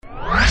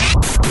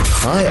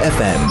High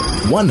FM,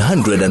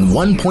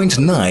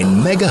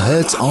 101.9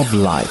 megahertz of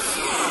life.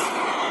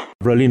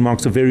 Rolene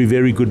Marks, a very,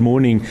 very good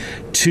morning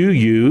to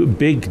you.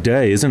 Big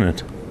day, isn't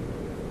it?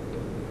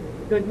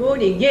 Good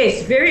morning.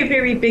 Yes, very,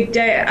 very big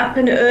day. Up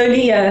and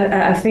early.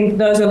 I think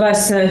those of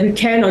us who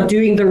can are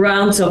doing the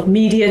rounds of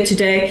media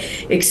today,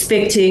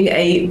 expecting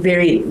a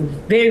very,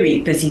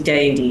 very busy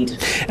day indeed.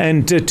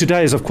 And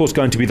today is, of course,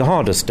 going to be the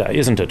hardest day,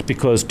 isn't it?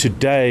 Because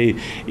today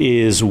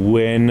is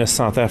when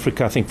South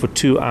Africa, I think for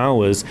 2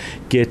 hours,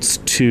 gets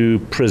to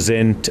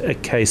present a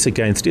case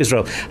against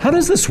Israel. How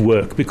does this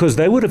work? Because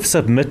they would have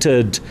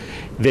submitted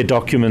their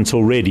documents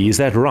already. Is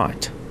that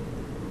right?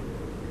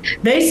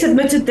 They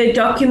submitted their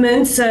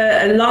documents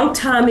a long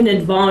time in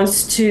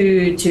advance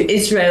to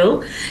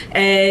Israel.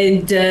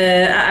 And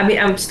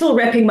I'm still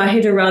wrapping my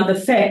head around the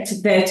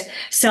fact that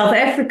South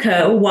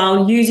Africa,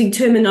 while using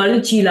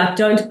terminology like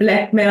don't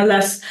blackmail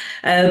us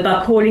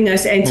by calling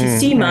us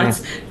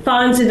anti-Semites,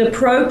 finds it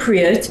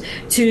appropriate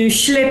to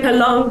schlep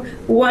along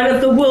one of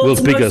the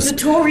world's most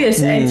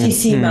notorious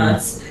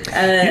anti-Semites.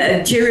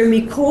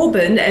 Jeremy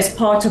Corbyn as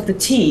part of the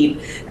team.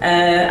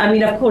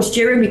 Of course,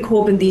 Jeremy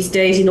Corbyn these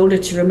days, in order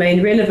to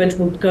remain relevant,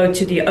 would go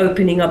to the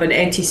opening of an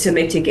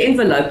anti-Semitic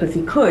envelope if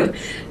he could.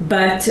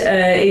 But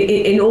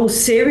in all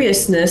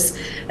seriousness,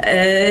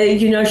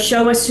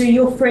 show us who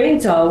your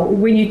friends are.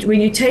 When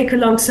you take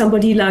along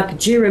somebody like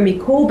Jeremy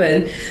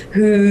Corbyn,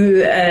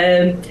 who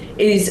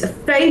is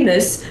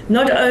famous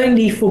not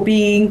only for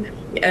being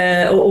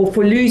or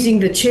for losing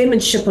the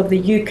chairmanship of the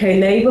UK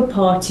Labour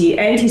Party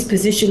and his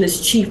position as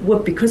chief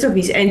whip because of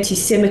his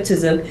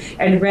anti-Semitism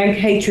and rank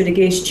hatred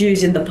against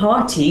Jews in the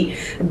party,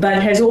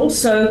 but has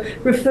also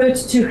referred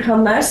to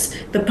Hamas,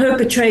 the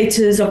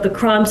perpetrators of the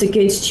crimes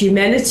against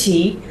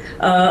humanity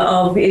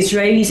of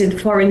Israelis and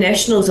foreign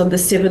nationals on the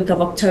 7th of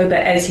October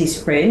as his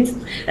friends,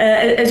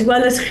 as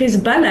well as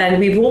Hezbollah. And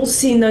we've all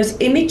seen those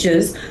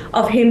images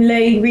of him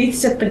laying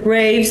wreaths at the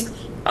graves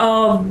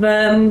of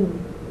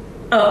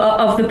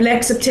the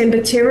Black September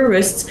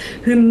terrorists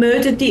who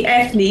murdered the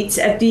athletes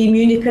at the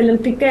Munich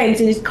Olympic Games.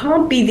 And it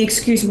can't be the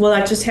excuse, well,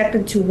 I just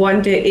happened to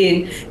wander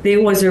in,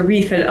 there was a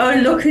wreath, and oh,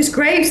 look whose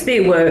graves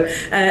there were,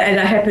 and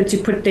I happened to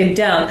put them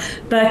down.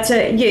 But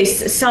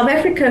yes, South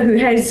Africa, who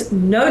has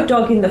no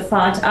dog in the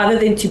fight other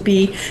than to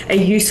be a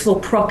useful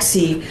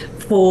proxy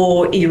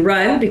for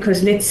Iran,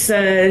 because let's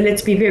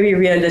be very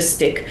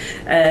realistic.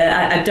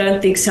 I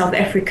don't think South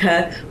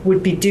Africa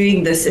would be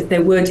doing this if they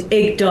weren't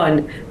egged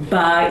on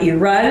by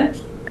Iran.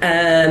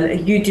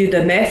 You do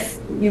the math.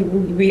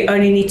 We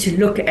only need to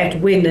look at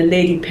when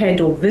Lady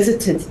Pandor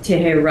visited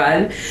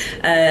Tehran.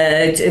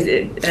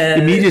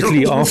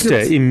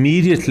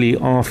 Immediately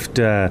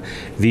after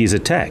these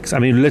attacks. I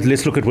mean,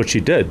 let's look at what she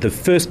did. The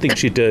first thing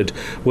she did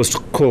was to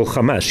call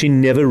Hamas. She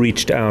never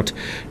reached out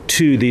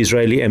to the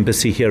Israeli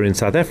embassy here in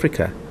South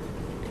Africa.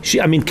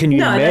 Can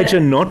you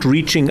imagine not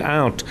reaching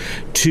out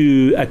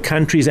to a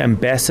country's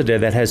ambassador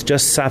that has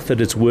just suffered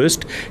its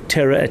worst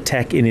terror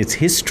attack in its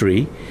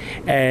history,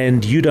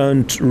 and you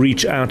don't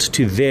reach out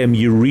to them,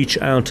 you reach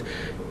out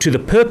to the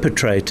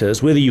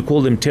perpetrators? Whether you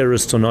call them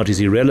terrorists or not is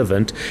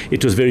irrelevant.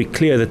 It was very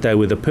clear that they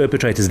were the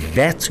perpetrators.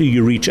 That's who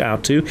you reach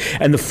out to.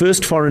 And the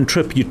first foreign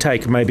trip you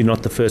take, maybe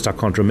not the first, I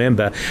can't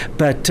remember,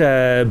 but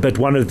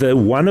one of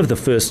the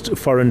first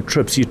foreign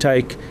trips you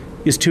take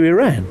is to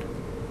Iran.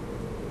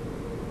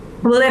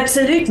 Well,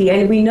 absolutely,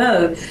 and we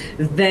know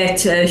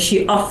that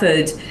she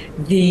offered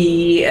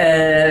the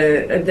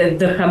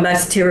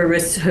Hamas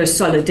terrorists her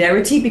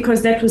solidarity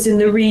because that was in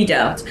the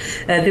readout.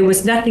 There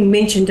was nothing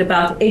mentioned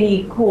about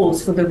any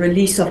calls for the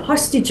release of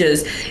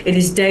hostages. It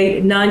is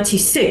day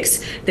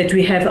 96 that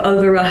we have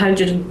over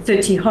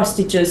 130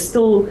 hostages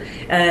still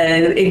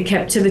in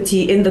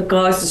captivity in the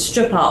Gaza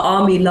Strip. Our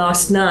army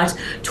last night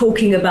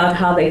talking about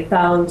how they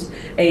found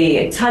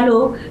a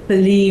tunnel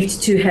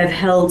believed to have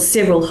held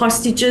several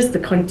hostages. The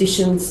conditions,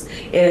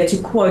 to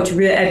quote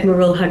Rear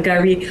Admiral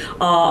Hagari,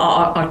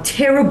 are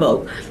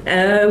terrible.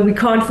 We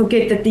can't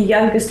forget that the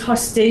youngest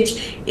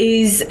hostage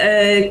is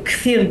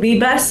Kfir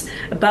Bibas,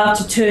 about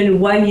to turn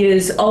 1 year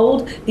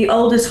old. The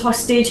oldest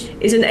hostage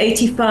is an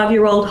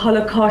 85-year-old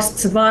Holocaust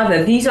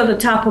survivor. These are the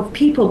type of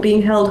people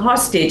being held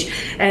hostage.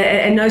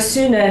 And no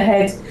sooner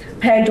had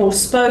Pandor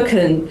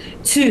spoken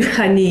to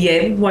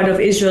Haniyeh, one of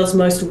Israel's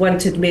most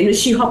wanted men.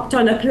 She hopped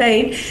on a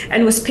plane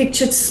and was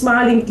pictured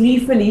smiling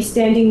gleefully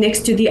standing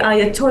next to the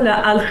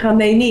Ayatollah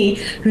al-Khamenei,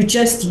 who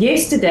just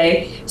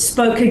yesterday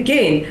spoke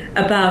again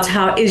about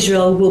how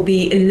Israel will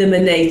be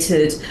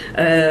eliminated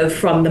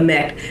from the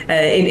map.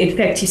 In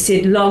fact, he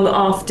said long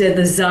after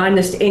the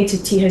Zionist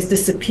entity has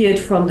disappeared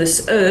from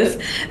this earth,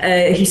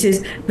 he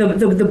says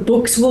the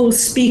books will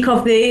speak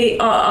of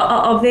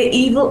their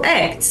evil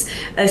acts.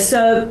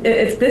 So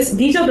if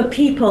these are the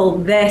people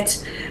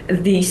that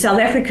the South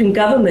African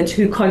government,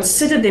 who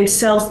consider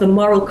themselves the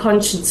moral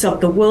conscience of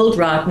the world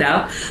right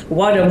now.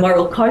 What a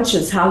moral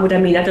conscience. I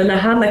don't know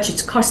how much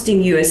it's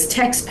costing you as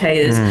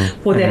taxpayers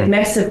for that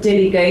massive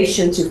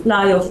delegation to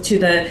fly off to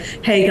The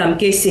Hague, I'm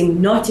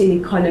guessing not in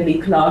economy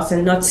class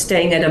and not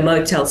staying at a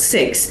Motel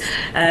 6.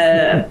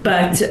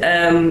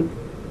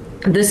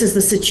 this is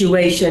the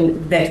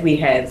situation that we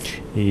have.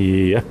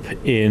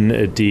 Yep,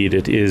 indeed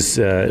it is.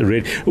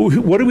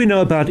 What do we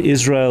know about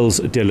Israel's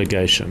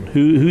delegation?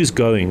 Who's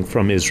going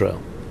from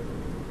Israel?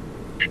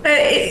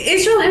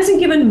 Israel hasn't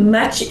given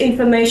much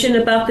information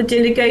about the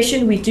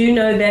delegation. We do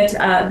know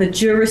that the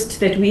jurist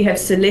that we have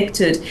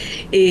selected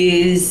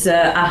is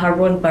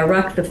Aharon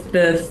Barak,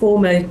 the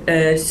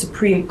former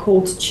Supreme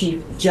Court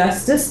Chief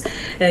Justice.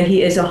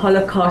 He is a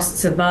Holocaust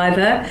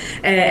survivor.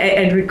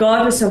 And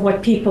regardless of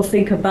what people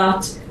think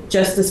about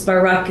Justice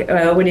Barak,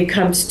 when it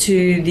comes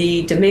to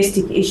the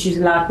domestic issues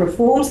like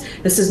reforms,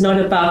 this is not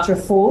about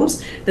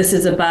reforms. This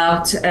is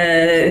about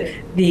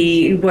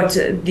what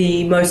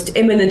the most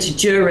eminent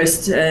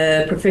jurist,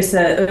 Professor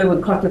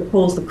Erwin Kotler,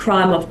 calls the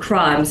crime of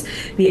crimes,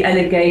 the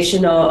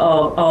allegation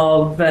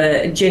of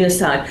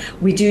genocide.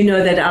 We do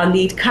know that our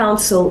lead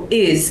counsel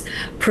is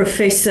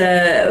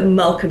Professor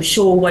Malcolm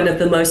Shaw, one of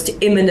the most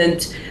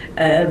eminent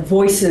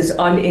voices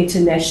on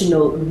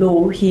international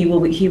law. He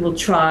will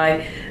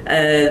try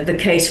the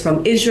case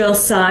from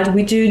Israel's side.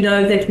 We do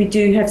know that we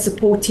do have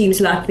support teams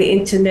like the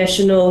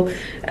International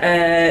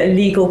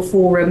Legal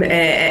Forum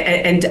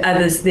and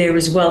others there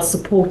as well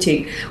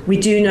supporting. We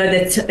do know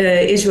that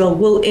Israel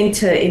will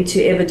enter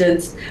into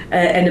evidence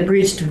an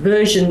abridged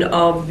version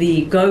of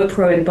the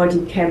GoPro and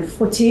body cam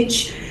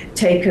footage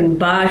taken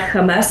by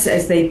Hamas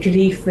as they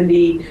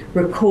gleefully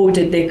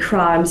recorded their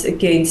crimes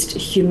against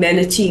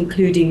humanity,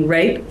 including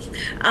rape.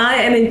 I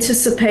am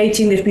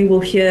anticipating that we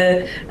will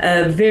hear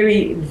a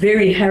very,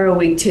 very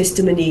harrowing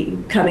testimony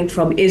coming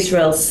from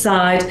Israel's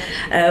side.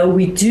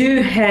 We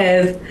do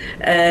have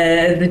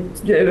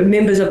the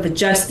members of the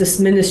Justice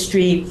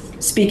Ministry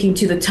speaking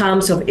to the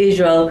Times of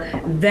Israel.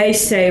 They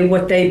say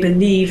what they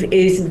believe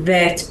is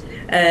that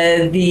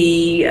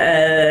the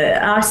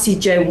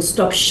ICJ will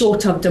stop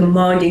short of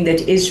demanding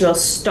that Israel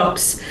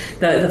stops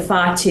the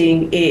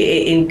fighting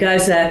in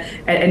Gaza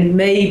and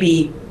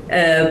maybe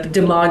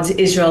demands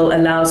Israel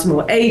allows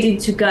more aid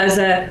into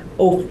Gaza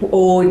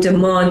or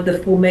demand the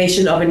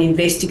formation of an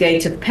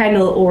investigative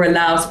panel or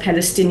allows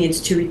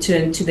Palestinians to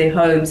return to their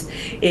homes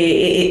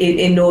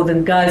in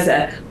northern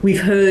Gaza.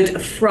 We've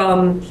heard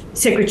from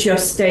Secretary of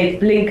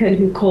State Blinken,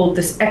 who called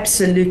this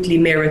absolutely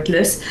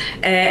meritless,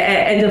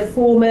 and the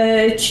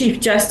former Chief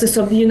Justice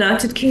of the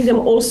United Kingdom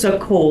also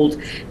called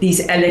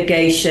these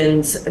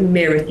allegations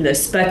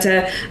meritless. But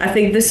I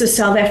think this is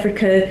South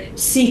Africa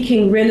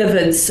seeking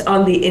relevance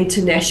on the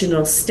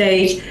international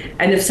stage,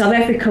 and if South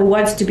Africa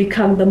wants to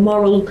become the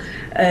moral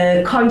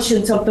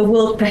conscience of the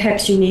world,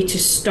 perhaps you need to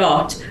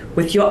start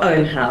with your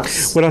own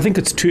house. Well, I think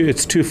it's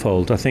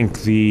twofold. I think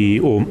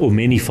or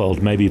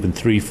manyfold, maybe even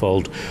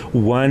threefold.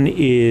 One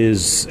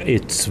is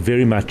it's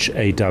very much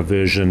a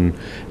diversion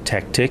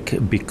tactic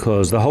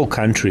because the whole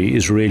country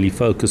is really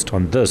focused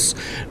on this,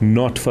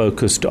 not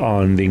focused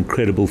on the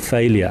incredible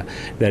failure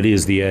that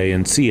is the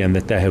ANC and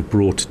that they have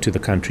brought to the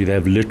country. They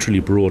have literally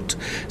brought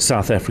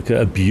South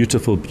Africa, a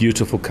beautiful,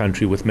 beautiful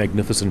country with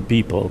magnificent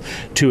people,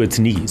 to its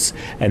knees.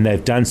 And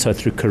they've done so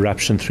through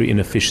corruption, through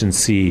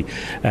inefficiency,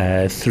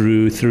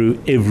 through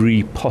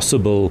every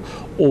possible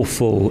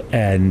awful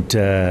and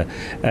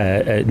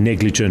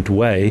negligent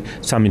way,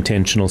 some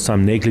intentional,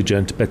 some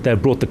negligent, but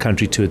they've brought the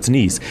country to its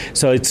knees.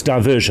 So it's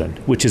diversion,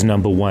 which is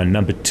number one.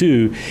 Number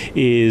two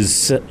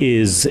is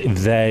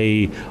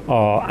they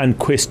are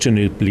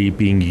unquestionably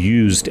being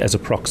used as a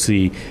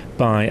proxy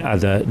by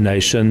other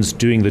nations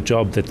doing the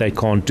job that they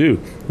can't do.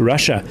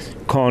 Russia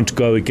can't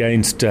go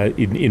against,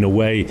 in a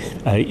way,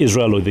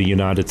 Israel or the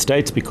United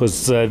States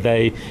because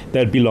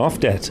they'd be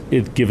laughed at,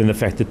 given the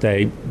fact that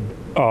they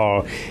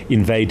are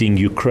invading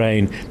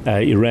Ukraine.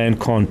 Iran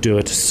can't do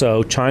it,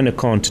 so China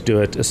can't do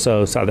it,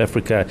 so South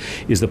Africa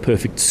is the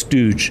perfect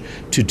stooge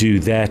to do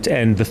that.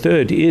 And the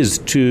third is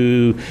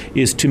to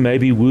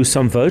maybe woo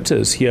some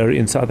voters here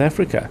in South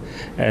Africa,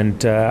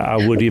 and I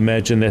would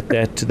imagine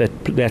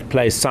that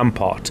plays some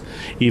part,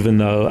 even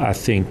though I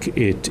think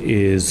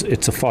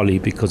it's a folly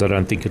because I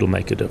don't think it'll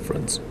make a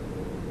difference.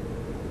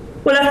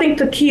 Well, I think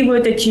the key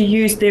word that you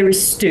used there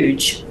is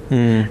stooge.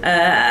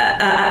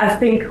 I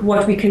think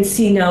what we can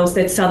see now is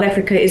that South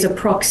Africa is a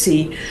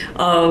proxy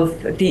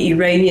of the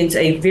Iranians,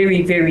 a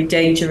very, very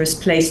dangerous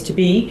place to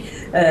be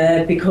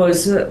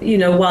because,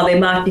 while they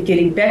might be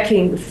getting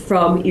backing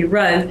from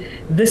Iran,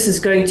 this is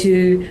going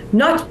to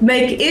not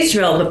make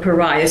Israel the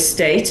pariah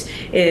state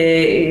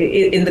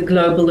in the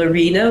global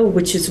arena,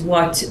 which is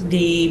what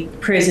the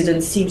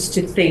president seems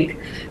to think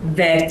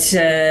that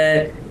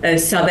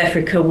South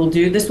Africa will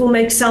do. This will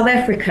make South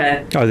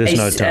Africa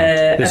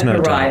there's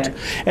no doubt.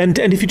 And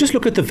if you just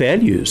look at the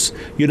values,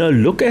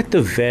 look at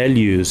the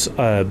values,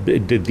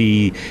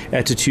 the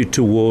attitude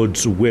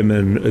towards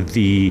women,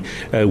 the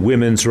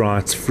women's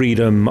rights,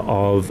 freedom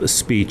of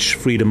speech,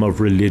 freedom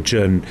of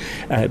religion.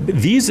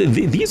 These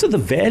are the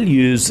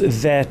values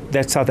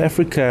that South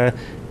Africa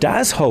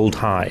does hold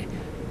high.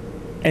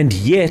 And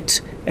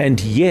yet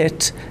and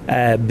yet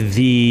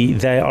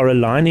they are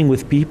aligning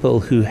with people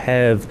who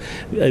have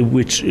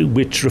which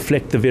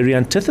reflect the very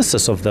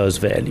antithesis of those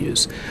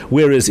values.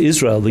 Whereas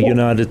Israel, the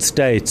United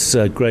States,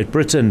 Great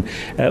Britain,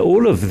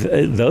 all of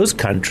those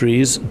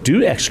countries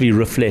do actually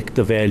reflect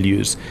the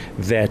values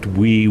that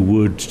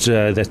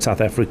that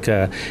South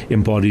Africa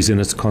embodies in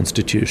its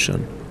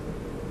constitution.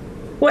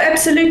 Well,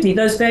 absolutely.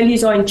 Those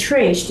values are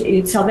entrenched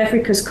in South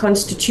Africa's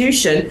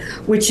constitution,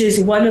 which is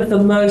one of the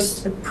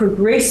most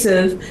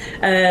progressive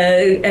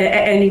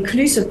and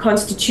inclusive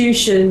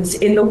constitutions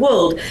in the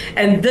world.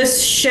 And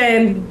this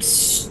sham,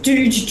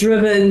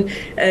 stooge-driven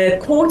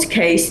court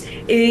case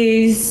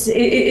is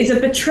a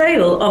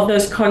betrayal of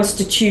those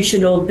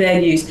constitutional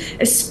values,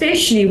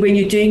 especially when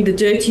you're doing the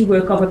dirty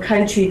work of a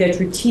country that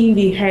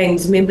routinely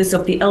hangs members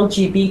of the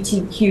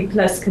LGBTQ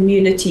plus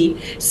community,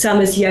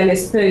 some as young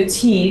as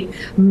 13,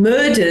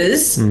 murders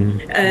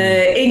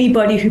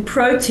anybody who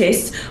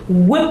protests,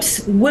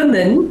 whips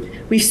women.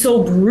 We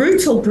saw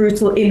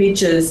brutal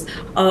images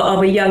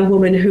of a young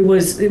woman who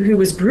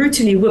was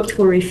brutally whipped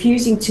for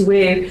refusing to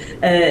wear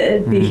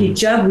the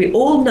hijab. We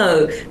all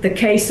know the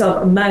case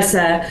of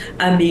Mahsa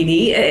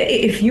Amini.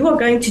 If you are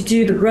going to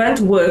do the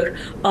grunt work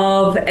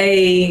of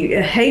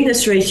a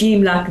heinous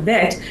regime like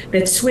that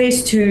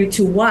swears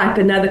to wipe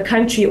another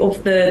country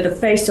off the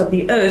face of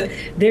the earth,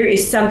 there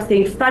is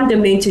something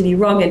fundamentally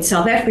wrong. And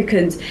South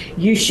Africans,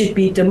 you should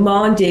be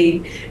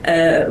demanding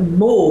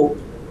more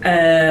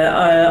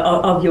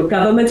of your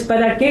government,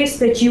 but I guess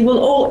that you will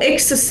all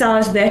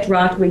exercise that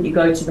right when you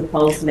go to the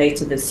polls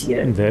later this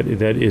year.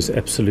 That is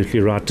absolutely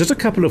right. Just a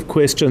couple of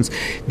questions.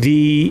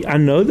 I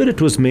know that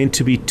it was meant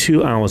to be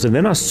 2 hours, and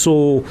then I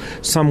saw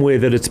somewhere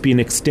that it's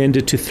been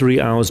extended to 3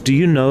 hours. Do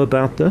you know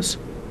about this?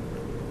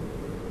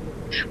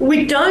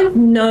 We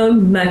don't know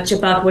much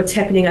about what's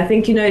happening. I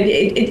think,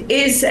 it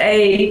is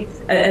a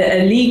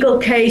legal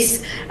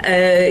case.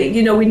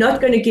 We're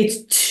not going to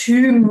get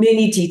too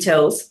many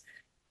details.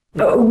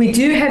 We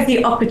do have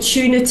the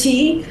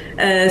opportunity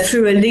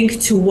through a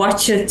link to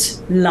watch it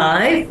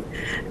live,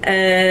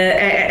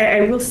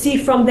 and we'll see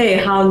from there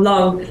how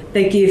long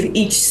they give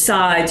each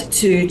side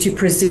to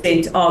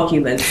present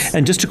arguments.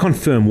 And just to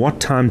confirm, what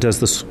time does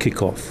this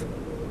kick off?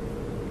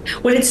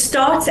 Well, it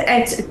starts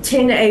at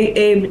 10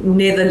 a.m.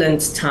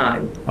 Netherlands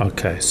time.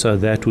 Okay, so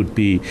that would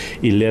be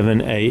 11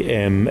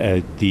 a.m.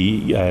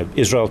 The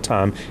Israel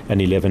time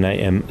and 11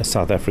 a.m.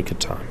 South Africa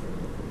time.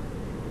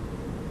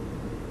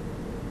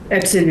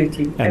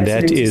 Absolutely. And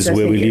that is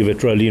where we leave it.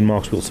 Rolene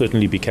Marks will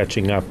certainly be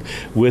catching up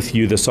with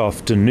you this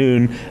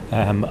afternoon here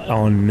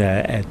on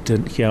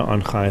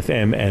Chai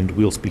FM, and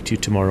we'll speak to you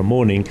tomorrow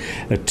morning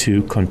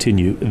to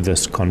continue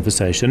this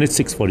conversation. It's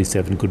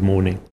 6:47. Good morning.